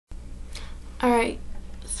Alright,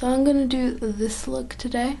 so I'm gonna do this look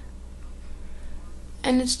today.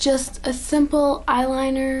 And it's just a simple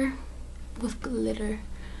eyeliner with glitter.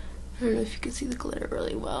 I don't know if you can see the glitter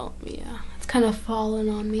really well. Yeah, it's kind of fallen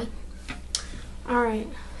on me. Alright,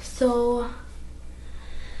 so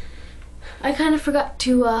I kind of forgot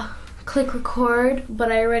to click record,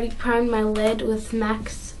 but I already primed my lid with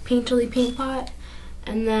MAC's Painterly Paint Pot.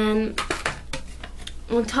 And then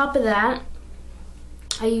on top of that,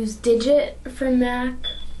 I use Digit from MAC.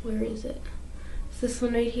 Where is it? It's this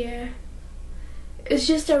one right here. It's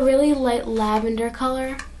just a really light lavender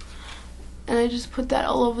color. And I just put that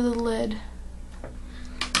all over the lid.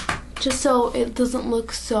 Just so it doesn't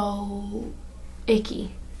look so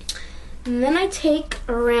icky. And then I take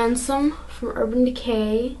a Ransom from Urban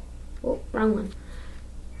Decay. Oh, wrong one.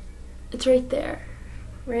 It's right there.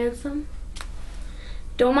 Ransom.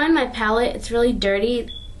 Don't mind my palette, it's really dirty.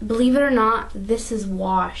 Believe it or not, this is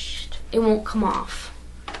washed. It won't come off.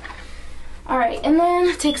 Alright, and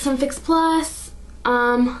then take some Fix Plus,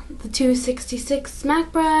 the 266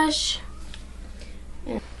 MAC brush.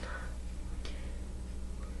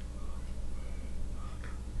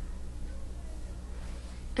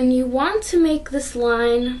 And you want to make this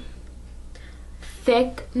line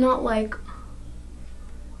thick, not like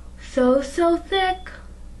so thick,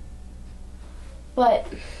 but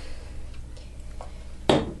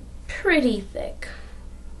pretty thick.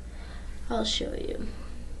 I'll show you.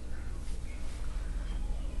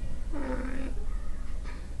 Alright.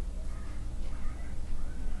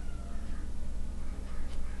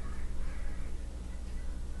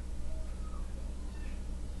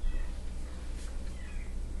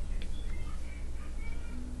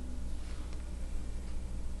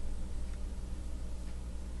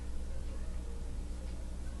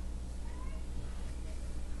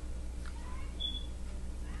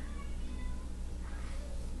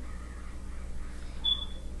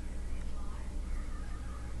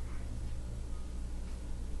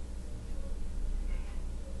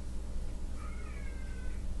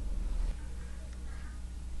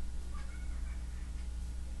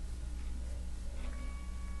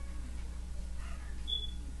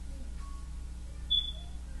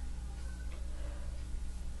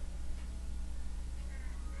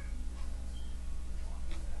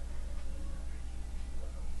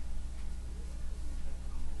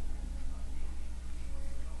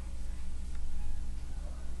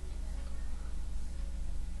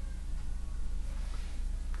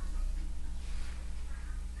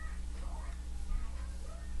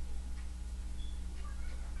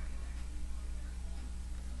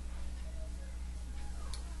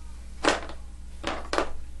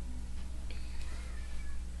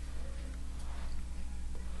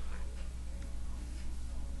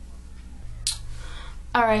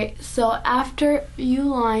 Alright, so after you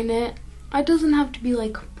line it, it doesn't have to be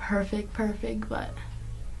like perfect, but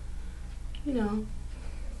you know,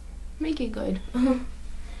 make it good.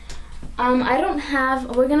 I don't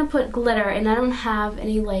have, we're gonna put glitter, and I don't have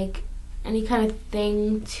any kind of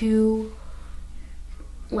thing to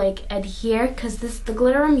like adhere, because the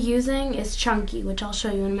glitter I'm using is chunky, which I'll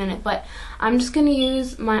show you in a minute. But I'm just gonna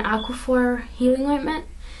use my Aquaphor healing ointment,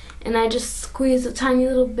 and I just squeeze a tiny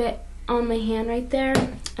little bit on my hand right there,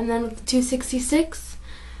 and then with the 266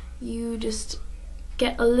 you just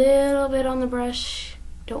get a little bit on the brush.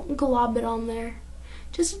 Don't glob it on there,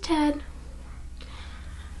 just a tad,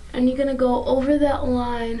 and you're gonna go over that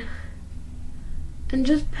line and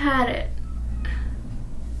just pat it.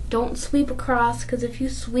 Don't sweep across, because if you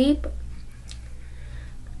sweep,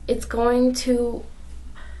 it's going to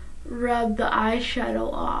rub the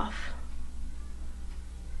eyeshadow off.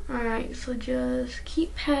 Alright, so just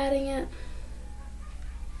keep patting it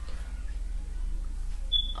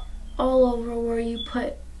all over where you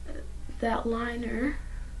put that liner.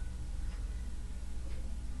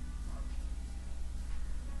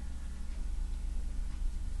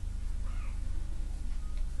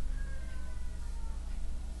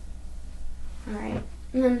 Alright,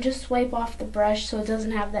 and then just wipe off the brush so it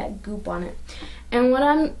doesn't have that goop on it. And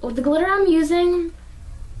the glitter I'm using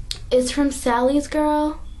is from Sally's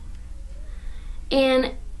Girl.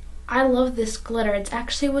 And I love this glitter. It's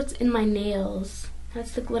actually what's in my nails.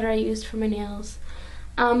 That's the glitter I used for my nails.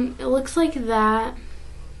 It looks like that.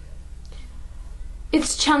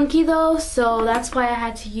 It's chunky though, so that's why I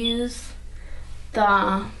had to use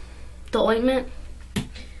the ointment.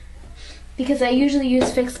 Because I usually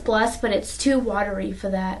use Fix Plus, but it's too watery for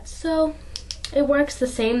that. So it works the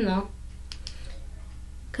same though.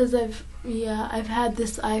 Because I've had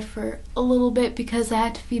this eye for a little bit because I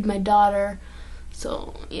had to feed my daughter.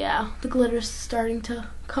 So yeah, the glitter's starting to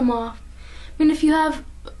come off. I mean, if you have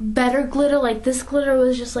better glitter. Like this glitter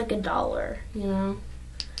was just like $1, you know.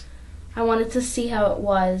 I wanted to see how it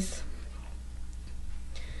was.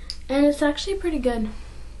 And it's actually pretty good.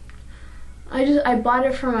 I bought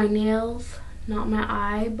it for my nails, not my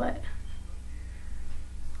eye, but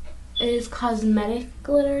it is cosmetic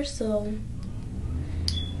glitter, so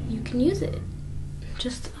you can use it.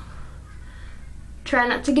 Just try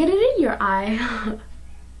not to get it in your eye.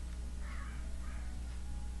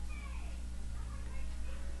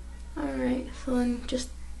 Alright, so then just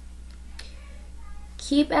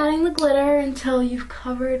keep adding the glitter until you've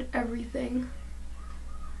covered everything.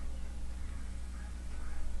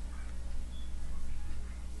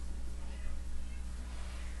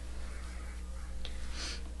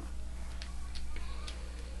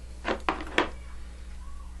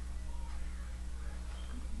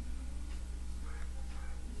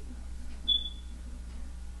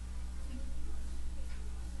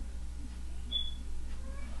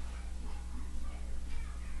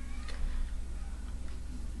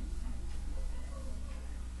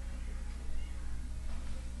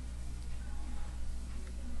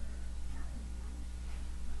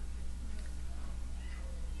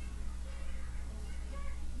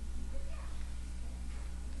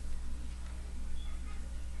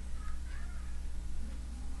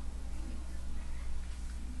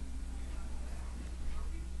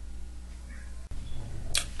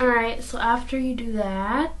 Alright, so after you do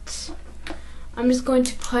that, I'm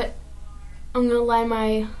gonna line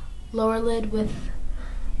my lower lid with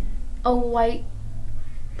a white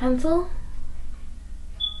pencil.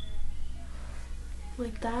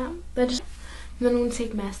 Like that. Then I'm gonna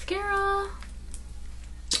take mascara.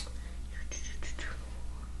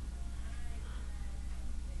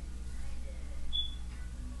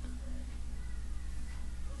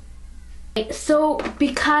 So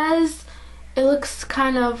because it looks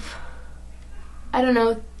kind of, I don't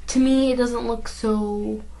know, to me it doesn't look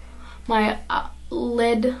so, my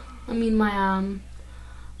my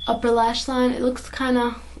upper lash line, it looks kind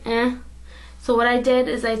of eh. So what I did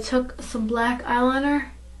is I took some black eyeliner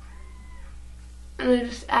and I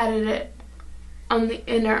just added it on the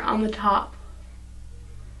inner, on the top,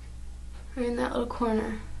 right in that little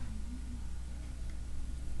corner.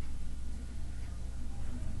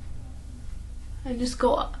 And just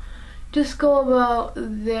go about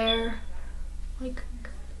there, like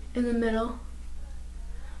in the middle.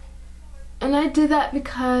 And I did that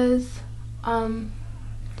because I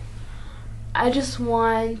just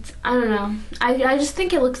want, I don't know, I just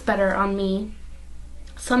think it looks better on me.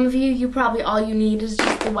 Some of you probably, all you need is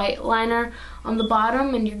just the white liner on the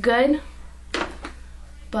bottom and you're good.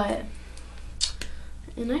 But,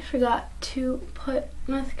 and I forgot to put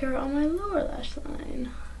mascara on my lower lash line.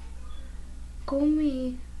 Go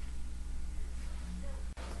me.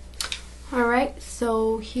 Alright,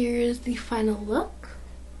 so here's the final look.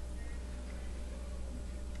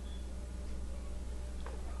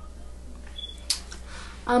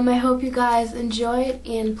 I hope you guys enjoyed,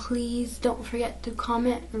 and please don't forget to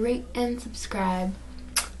comment, rate, and subscribe.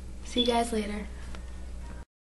 See you guys later.